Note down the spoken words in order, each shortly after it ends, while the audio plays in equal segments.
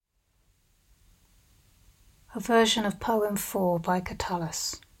A version of Poem 4 by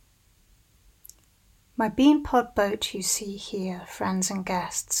Catullus. My bean-pod boat you see here, friends and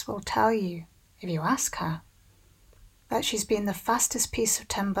guests, will tell you, if you ask her, that she's been the fastest piece of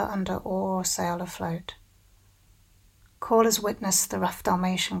timber under oar or sail afloat. Call as witness the rough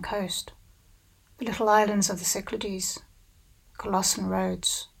Dalmatian coast, the little islands of the Cyclades, the Colossian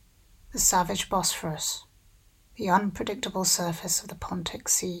roads, the savage Bosphorus, the unpredictable surface of the Pontic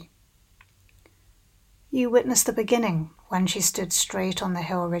Sea. You witnessed the beginning when she stood straight on the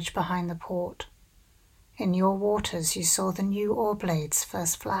hill ridge behind the port. In your waters you saw the new oar blades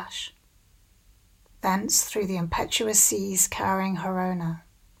first flash. Thence through the impetuous seas carrying her owner,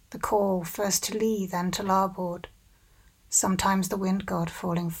 the call first to lee then to larboard, sometimes the wind god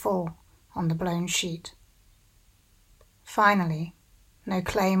falling full on the blown sheet. Finally, no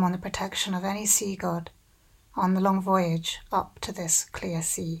claim on the protection of any sea god on the long voyage up to this clear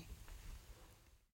sea.